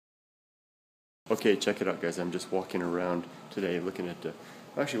Okay, check it out, guys. I'm just walking around today looking at, I'm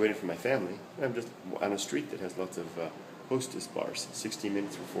actually waiting for my family. I'm just on a street that has lots of Hostess bars. 60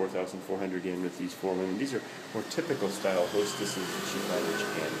 minutes for 4,400 yen with these 4 women. These are more typical style hostesses that you find in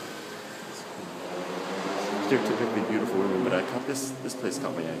Japan. They're typically beautiful women, but I caught this place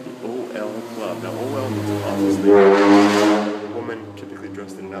caught my eye. The OL Club. Now, OL means office lady. A woman typically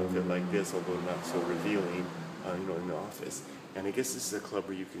dressed in an outfit like this, although not so revealing, in the office. And I guess this is a club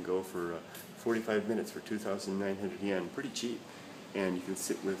where you can go for 45 minutes for 2,900 yen. Pretty cheap. And you can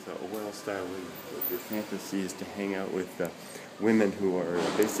sit with OL style women. If your fantasy is to hang out with women who are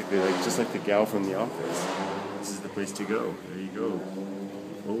basically just like the gal from the office, this is the place to go. There you go.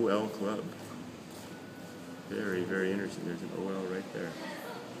 OL Club. Very, very interesting. There's an OL right there.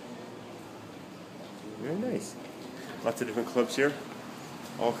 Very nice. Lots of different clubs here.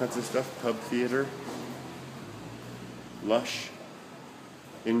 All kinds of stuff. Pub theater. Lush.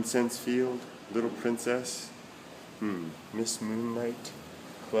 Incense Field. Little Princess. Miss Moonlight.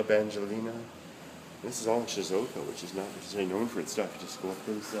 Club Angelina. This is all in Shizuoka, which is not necessarily known for its stuff. You just go up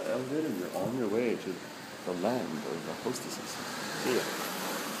those elevator and you're on your way to the land of the hostesses. See ya.